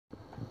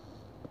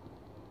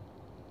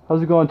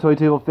How's it going, Toy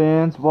Table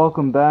fans?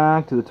 Welcome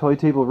back to the Toy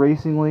Table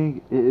Racing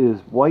League. It is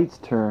White's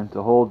turn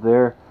to hold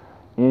their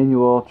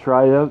annual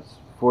tryouts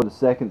for the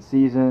second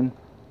season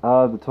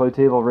of the Toy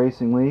Table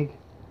Racing League.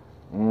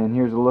 And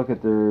here's a look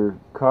at their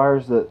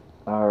cars that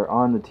are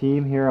on the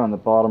team here on the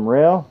bottom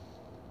rail.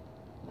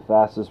 The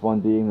fastest one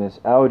being this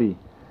Audi.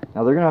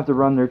 Now they're going to have to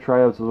run their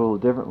tryouts a little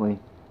differently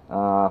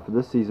for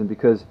this season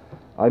because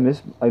I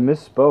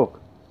misspoke.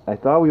 I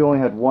thought we only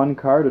had one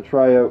car to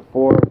try out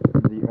for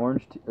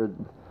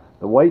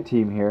the white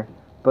team here,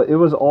 but it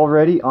was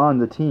already on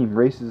the team.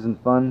 Races and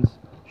Fun's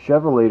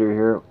Chevrolet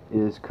here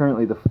is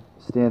currently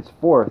stands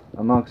fourth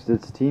amongst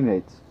its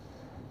teammates.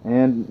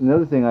 And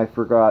another thing I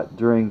forgot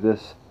during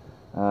this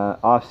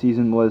off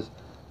season was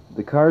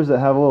the cars that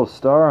have a little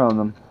star on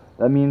them.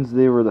 That means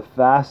they were the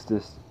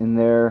fastest in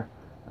their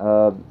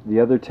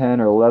the other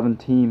 10 or 11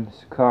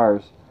 teams'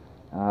 cars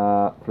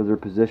for their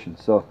position.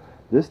 So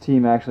this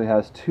team actually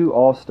has two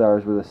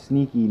all-stars with a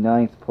sneaky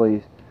ninth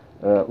place,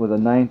 with a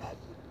ninth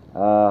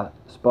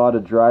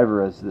spotted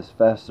driver as this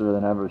faster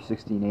than ever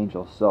 16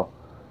 Angels. So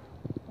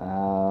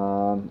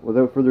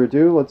without further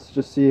ado, let's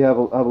just have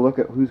a look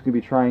at who's going to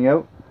be trying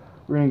out.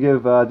 We're going to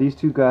give these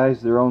two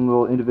guys their own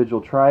little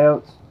individual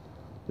tryouts.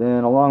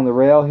 Then along the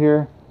rail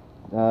here,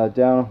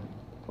 down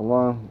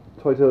along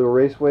Toy Table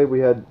Raceway, we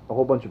had a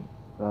whole bunch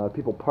of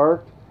people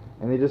parked,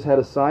 and they just had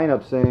a sign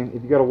up saying,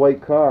 if you got a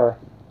white car,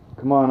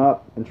 come on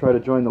up and try to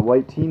join the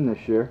white team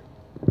this year.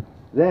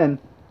 Then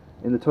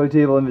in the Toy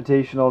Table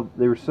Invitational,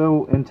 they were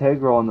so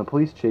integral in the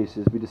police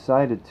chases, we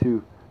decided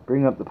to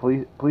bring up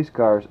the police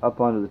cars up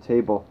onto the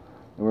table,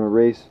 and we're going to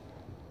race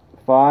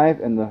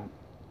 5, and the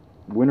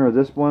winner of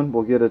this one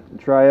will get a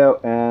tryout,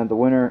 and the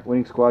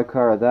winning squad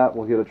car of that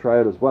will get a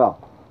tryout as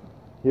well.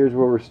 Here's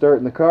where we're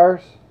starting the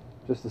cars.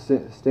 Just a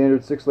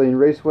standard 6-lane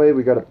raceway.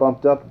 We got it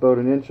bumped up about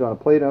an inch on a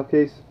plate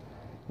case,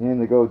 and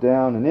they go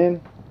down and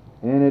in,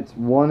 and it's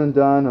one and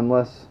done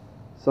unless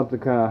something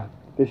kind of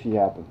fishy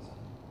happens.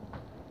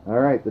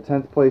 Alright, the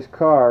 10th place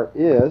car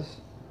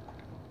is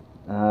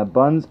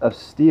Buns of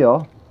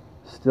Steel,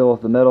 still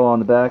with the metal on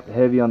the back, the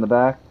heavy on the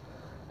back.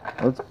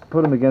 Let's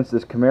put him against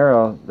this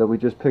Camaro that we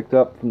just picked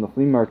up from the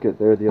flea market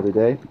there the other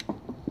day,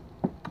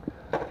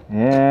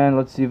 and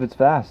let's see if it's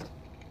fast.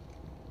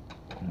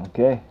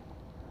 Okay,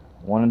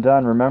 one and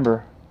done,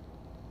 remember.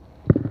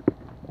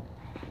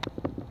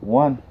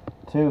 1,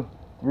 2,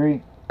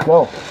 3,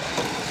 go.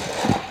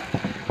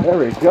 There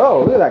we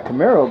go. Look at that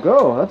Camaro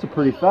go. That's a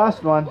pretty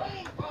fast one.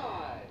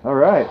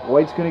 Alright,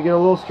 White's going to get a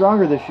little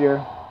stronger this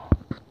year.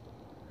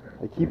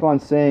 I keep on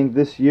saying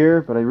this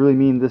year, but I really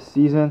mean this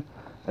season,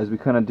 as we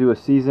kind of do a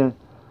season,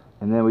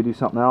 and then we do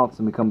something else,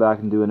 and we come back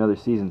and do another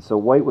season. So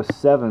White was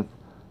 7th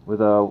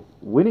with a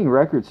winning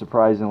record,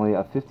 surprisingly,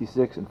 of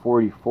 56 and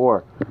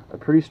 44. A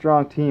pretty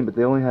strong team, but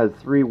they only had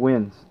 3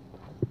 wins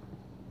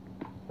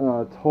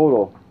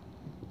total.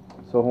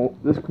 So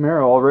this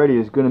Camaro already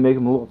is going to make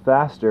them a little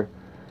faster.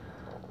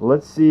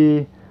 Let's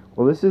see.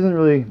 Well, this isn't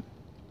really,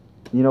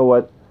 you know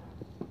what,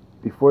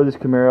 before this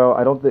Camaro,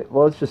 I don't think,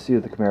 well, let's just see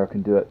if the Camaro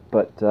can do it.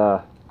 But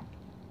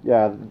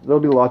yeah, there'll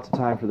be lots of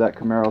time for that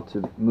Camaro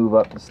to move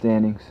up the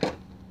standings.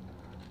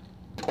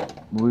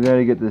 We got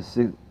to get the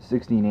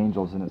 16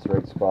 Angels in its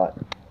right spot.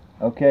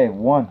 Okay,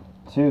 1,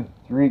 2,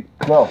 3,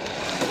 go.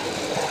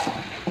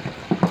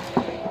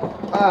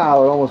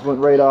 Wow, it almost went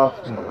right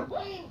off.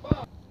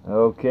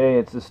 Okay,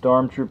 it's the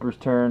Stormtrooper's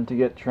turn to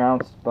get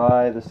trounced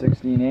by the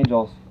 16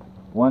 Angels.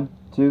 1,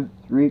 2,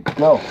 3,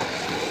 go.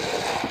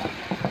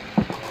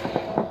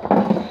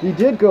 He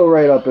did go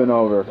right up and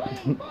over.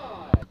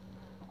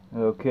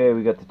 Okay,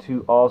 we got the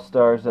 2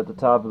 All-Stars at the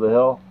top of the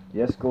hill.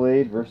 The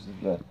Escalade versus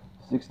the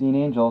 16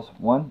 Angels.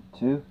 1,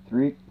 2,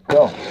 3,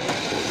 go.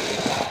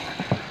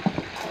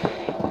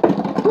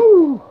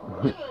 Woo!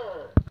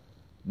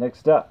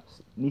 Next up,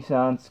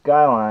 Nissan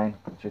Skyline,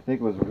 which I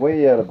think was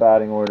way out of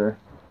batting order.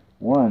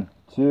 1,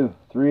 2,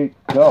 3,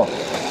 go.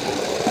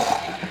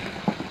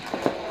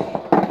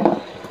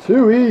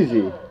 Too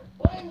easy.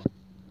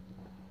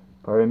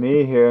 Pardon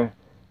me here.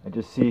 I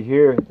just see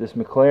here this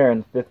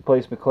McLaren, 5th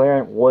place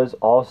McLaren, was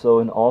also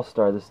an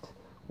all-star. This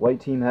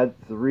white team had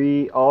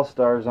 3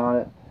 all-stars on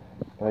it,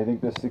 but I think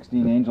this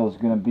 16 Angel is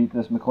going to beat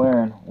this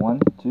McLaren.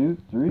 1, 2,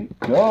 3,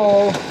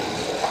 go!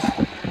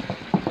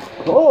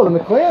 Oh, the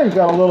McLaren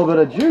got a little bit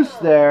of juice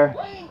there.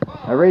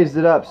 I raised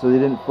it up so they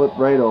didn't flip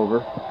right over.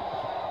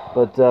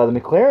 But the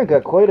McLaren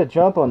got quite a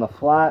jump on the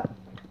flat,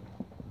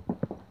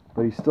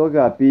 but he still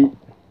got beat.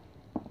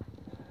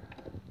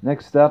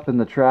 Next up in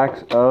the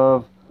tracks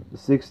of the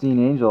 16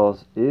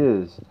 Angels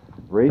is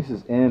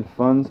Races and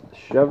Fun's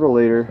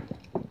Chevrolet.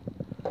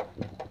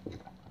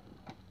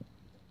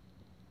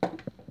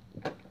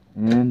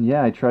 And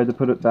yeah, I tried to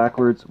put it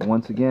backwards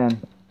once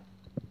again.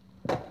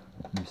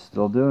 I'm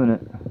still doing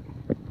it.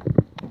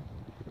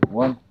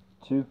 1,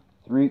 2,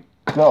 3,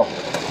 go.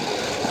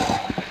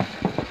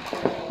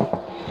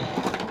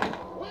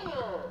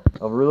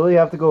 I'll really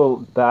have to go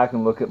back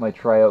and look at my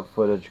tryout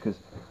footage because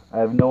I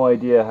have no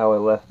idea how I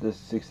left this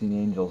 16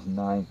 Angels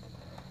 9th.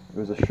 It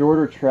was a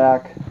shorter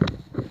track,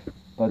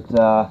 but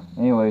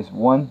anyways,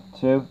 1,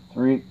 2,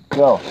 3,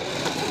 go.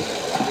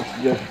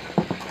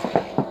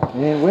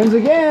 And wins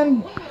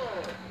again.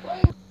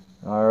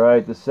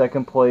 Alright, the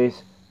second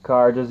place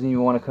car doesn't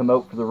even want to come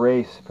out for the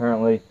race,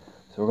 apparently.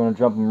 So we're going to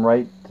jump them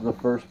right to the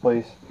first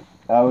place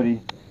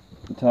Audi.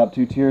 The top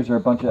two tiers are a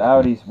bunch of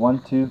Audis.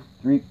 1, 2,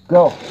 3,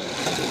 go.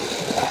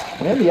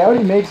 And the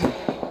Audi makes it,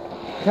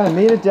 kind of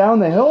made it down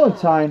the hill in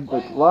time,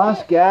 but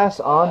lost gas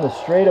on the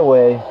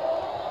straightaway.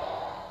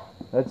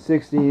 That's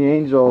 16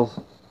 Angels,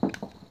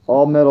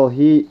 all metal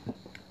heat,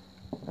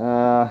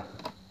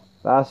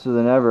 faster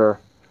than ever.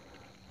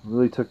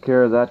 Really took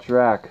care of that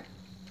track.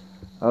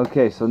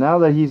 Okay, so now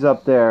that he's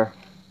up there,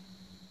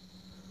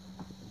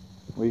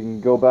 we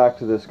can go back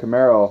to this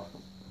Camaro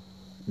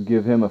and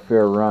give him a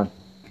fair run.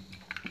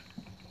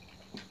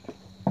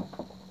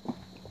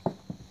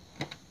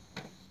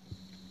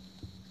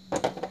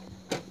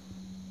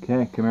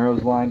 Okay,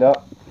 Camaro's lined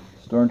up.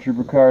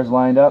 Stormtrooper car's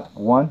lined up.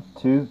 1,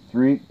 2,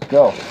 3,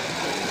 go.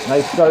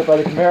 Nice start by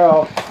the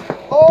Camaro.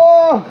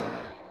 Oh!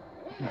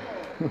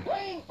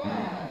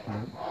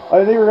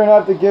 I think we're going to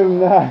have to give him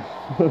that.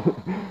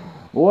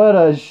 What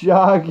a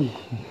shocky.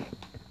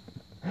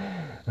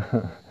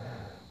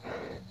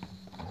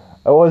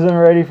 I wasn't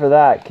ready for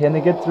that. Can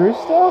they get through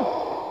still?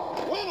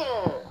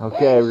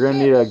 Okay, we're going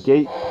to need a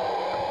gate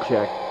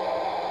check.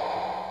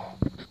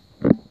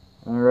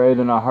 Alright,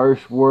 in a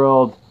harsh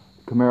world,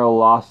 Camaro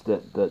lost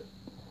it. But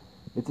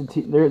it's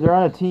a they're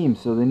on a team,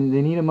 so they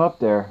need him up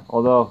there.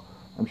 Although,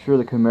 I'm sure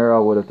the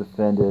Camaro would have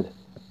defended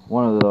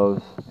one of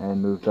those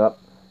and moved up.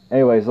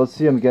 Anyways, let's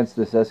see him against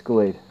this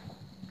Escalade.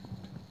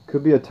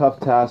 Could be a tough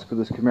task for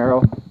this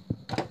Camaro.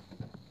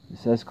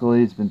 This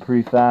Escalade's been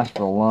pretty fast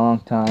for a long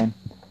time.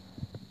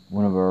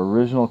 One of our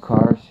original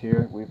cars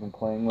here we've been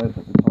playing with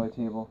at the toy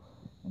table,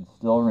 and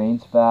still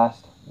reigns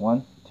fast.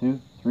 1, 2,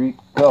 3,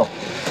 go.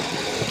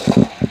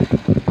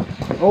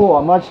 Oh,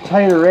 a much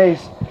tighter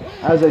race,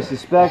 as I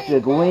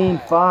suspected. Lane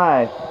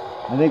 5,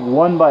 I think,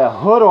 won by a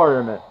hood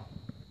ornament.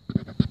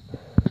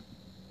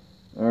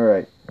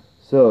 Alright,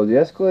 so the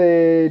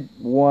Escalade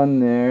won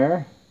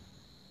there.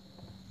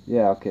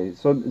 Yeah, okay,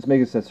 so it's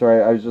making sense.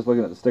 Sorry, I was just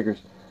looking at the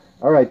stickers.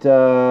 Alright,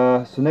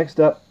 so next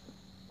up,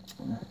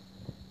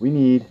 we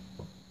need,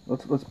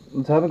 let's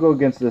have him go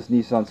against this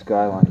Nissan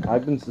Skyline.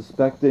 I've been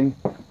suspecting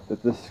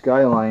that this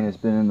Skyline has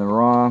been in the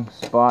wrong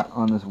spot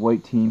on this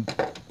white team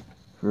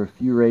for a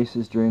few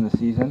races during the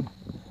season.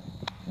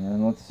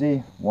 And let's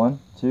see. 1,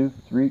 2,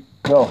 3,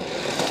 go.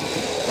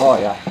 Oh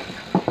yeah.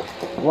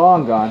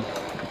 Long gone.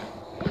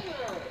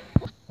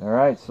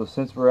 Alright, so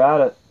since we're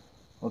at it,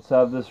 let's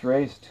have this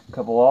raced. A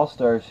couple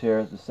all-stars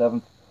here. The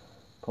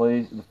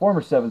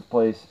former 7th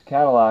place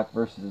Cadillac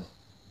versus,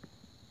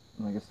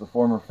 I guess, the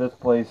former 5th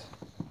place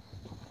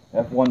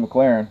F1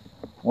 McLaren.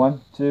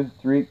 1, 2,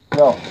 3,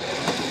 go.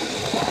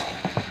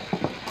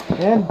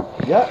 And,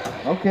 yep,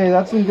 okay,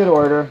 that's in good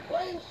order.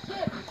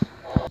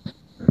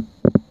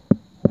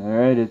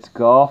 Alright, it's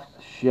Golf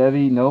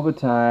Chevy Nova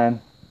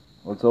time.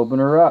 Let's open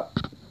her up.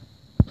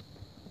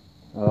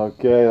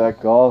 Okay, that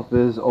Golf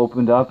is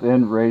opened up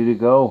and ready to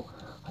go.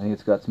 I think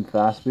it's got some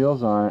fast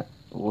wheels on it,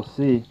 but we'll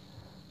see.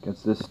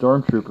 Against this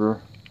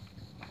Stormtrooper,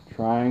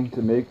 trying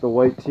to make the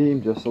white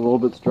team just a little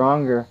bit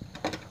stronger.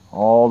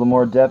 All the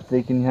more depth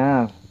they can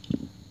have.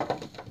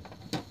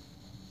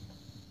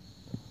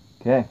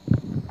 Okay,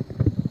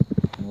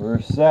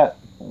 we're set.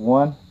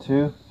 1,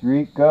 2,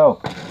 3,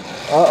 go.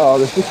 Uh-oh,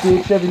 the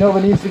 68 Chevy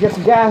Nova needs to get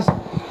some gas,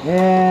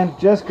 and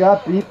just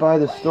got beat by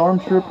the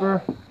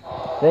Stormtrooper.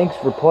 Thanks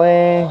for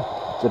playing.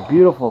 It's a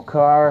beautiful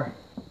car,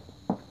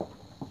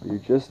 but you're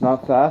just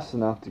not fast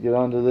enough to get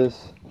onto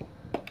this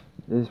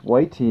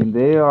white team.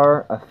 They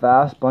are a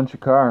fast bunch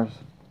of cars.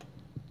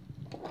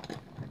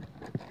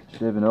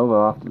 Chevy Nova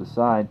off to the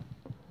side.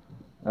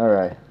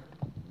 Alright,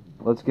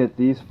 let's get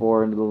these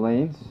 4 into the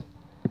lanes,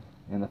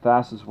 and the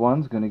fastest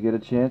one's going to get a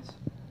chance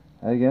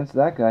against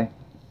that guy.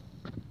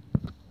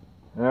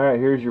 Alright,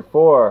 here's your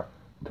 4.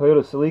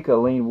 Toyota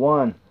Celica, lane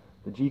 1.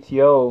 The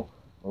GTO,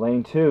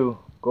 lane 2.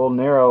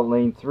 Golden Arrow,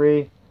 lane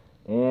 3.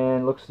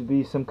 And looks to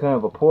be some kind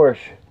of a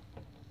Porsche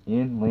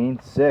in lane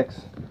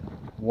 6.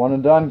 One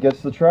and done,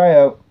 gets the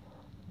tryout.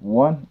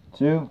 1,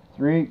 2,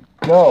 3,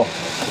 go.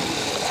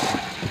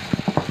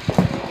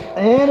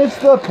 And it's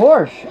the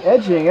Porsche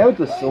edging out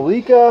the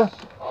Celica.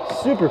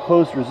 Super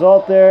close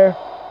result there.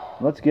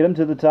 Let's get him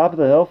to the top of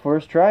the hill for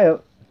his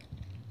tryout.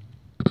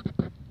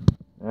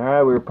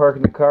 Alright, we were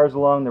parking the cars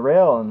along the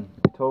rail and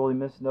totally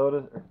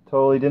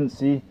didn't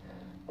see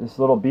this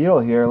little Beetle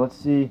here. Let's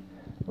see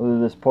whether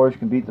this Porsche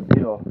can beat the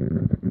Beetle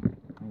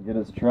and get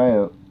its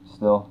tryout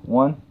still.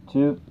 1,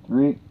 2,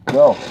 3,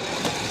 go.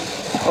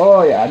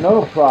 Oh yeah,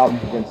 no problem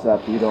against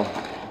that Beetle.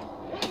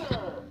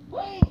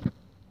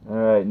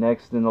 Alright,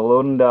 next in the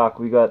loading dock,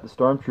 we got the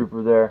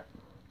Stormtrooper there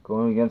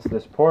going against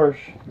this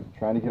Porsche,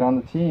 trying to get on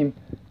the team.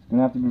 It's going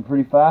to have to be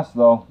pretty fast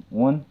though.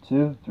 1,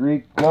 2,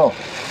 3, go.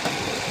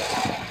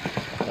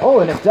 Oh,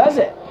 and it does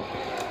it!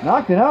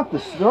 Knocking out the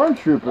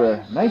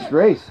Stormtrooper. Nice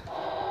race.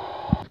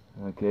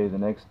 Okay, the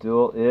next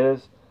duel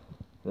is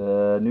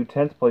the new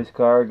 10th place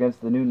car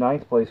against the new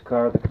 9th place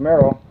car, the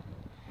Camaro.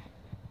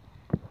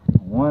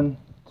 1,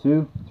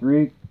 2,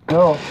 3,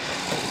 go.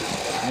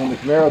 And the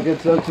Camaro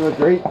gets out to a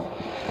great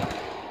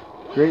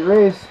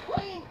race.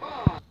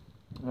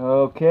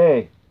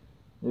 Okay,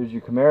 there's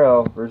your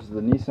Camaro versus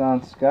the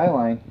Nissan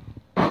Skyline.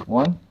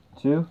 1,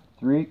 2,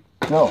 3,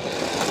 go.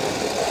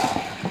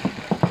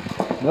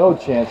 No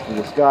chance for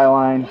the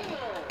Skyline.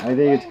 I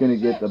think it's going to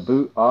get the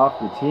boot off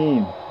the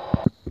team.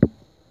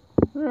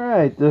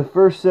 Alright, the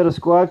first set of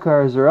squad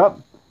cars are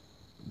up.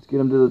 Let's get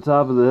them to the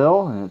top of the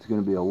hill, and it's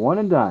going to be a one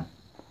and done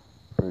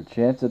for a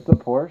chance at the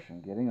Porsche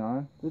and getting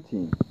on the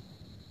team.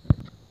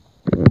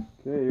 Okay,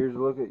 here's a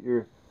look at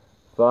your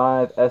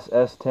 5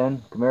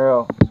 SS10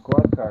 Camaro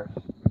squad cars.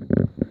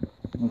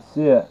 Let's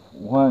see it.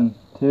 1,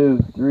 2,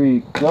 3,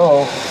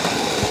 go.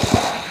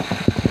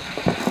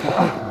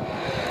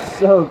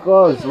 So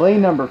close.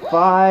 Lane number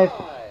 5.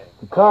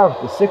 The car with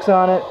the 6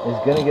 on it is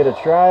going to get a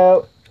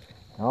tryout.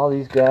 All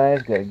these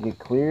guys got to get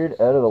cleared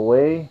out of the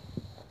way.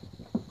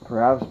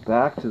 Perhaps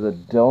back to the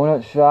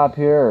donut shop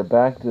here, or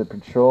back to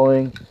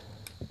patrolling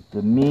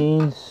the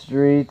mean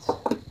streets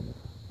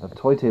of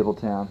ToyTable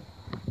Town.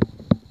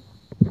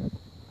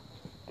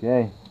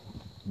 Okay,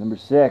 number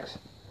 6.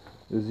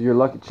 This is your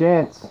lucky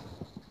chance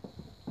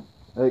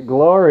at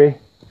glory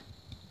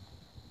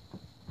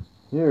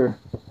here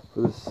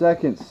for the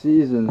second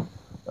season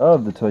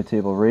of the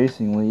ToyTable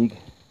Racing League.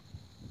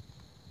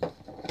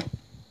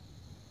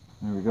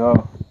 There we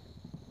go.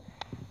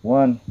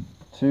 1,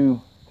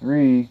 2,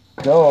 3,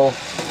 go.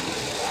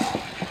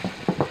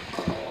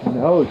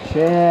 No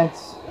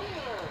chance.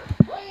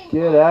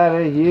 Get out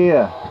of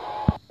here.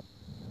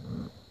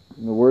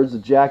 In the words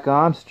of Jack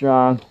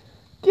Armstrong,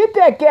 get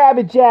that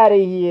garbage out of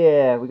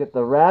here. We got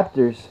the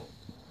Raptors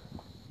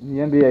in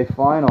the NBA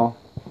Final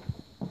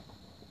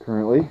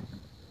currently.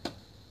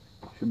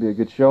 Should be a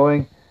good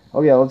showing.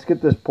 Oh yeah, let's get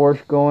this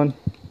Porsche going.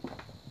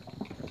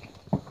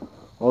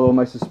 Although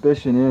my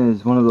suspicion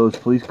is one of those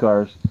police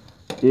cars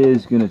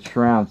is going to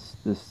trounce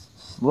this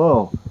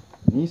slow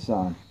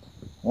Nissan.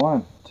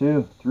 1,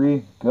 2,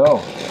 3,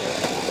 go.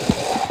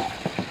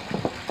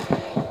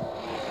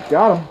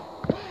 Got him.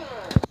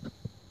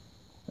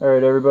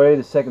 Alright everybody,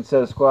 the second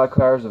set of squad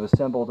cars have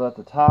assembled at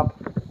the top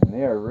and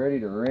they are ready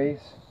to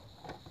race.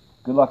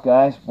 Good luck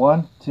guys.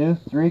 1, 2,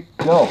 3,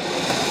 go.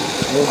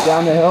 Here's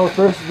down the hill.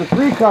 First is the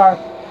 3 car,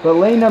 but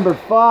lane number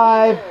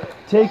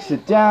 5 takes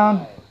it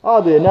down.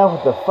 Oddly enough,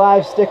 with the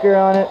 5 sticker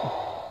on it.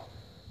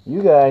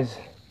 You guys,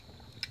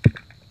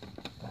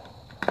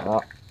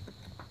 well,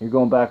 you're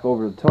going back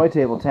over to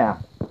ToyTable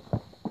Town.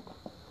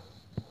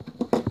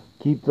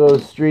 Keep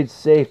those streets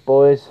safe,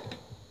 boys.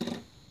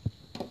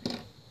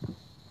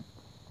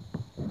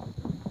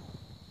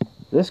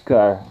 This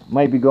car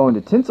might be going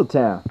to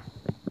Tinseltown.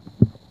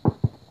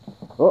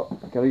 Oh,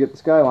 gotta get the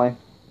Skyline.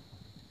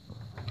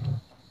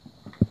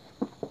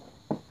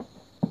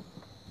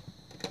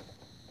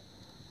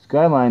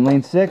 Skyline,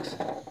 lane 6,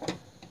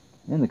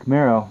 and the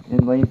Camaro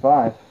in lane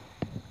 5.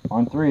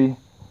 On 3,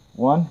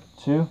 1,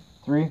 2,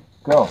 3,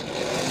 go.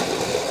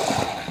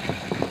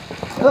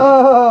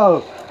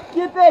 Oh,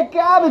 get that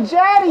garbage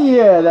out of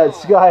here, that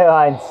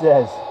Skyline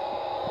says.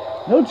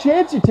 No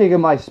chance you're taking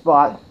my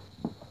spot.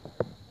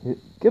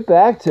 Get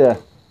back to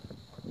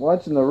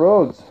watching the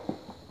roads.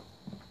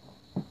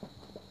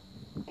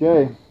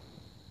 Okay.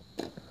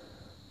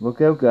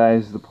 Look out,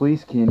 guys. The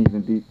police can't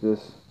even beat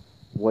this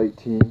white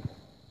team.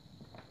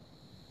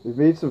 They've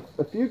made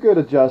a few good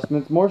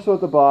adjustments, more so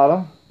at the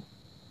bottom.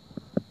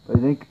 But I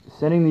think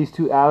sending these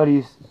 2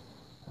 Audis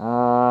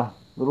a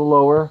little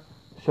lower,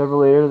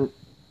 Chevrolet,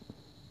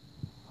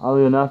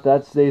 oddly enough,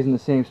 that stays in the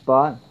same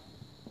spot.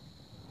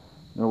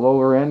 The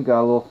lower end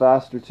got a little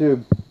faster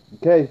too.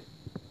 Okay,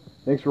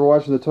 thanks for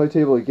watching the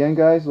ToyTable again,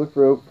 guys. Look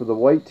for the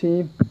white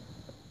team,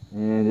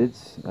 and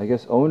its, I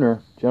guess,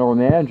 owner, general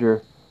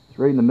manager, is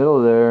right in the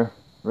middle there.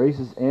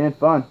 Races and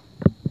fun.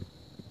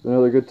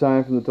 Another good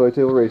time from the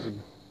ToyTable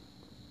Racing.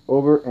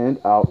 Over and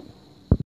out.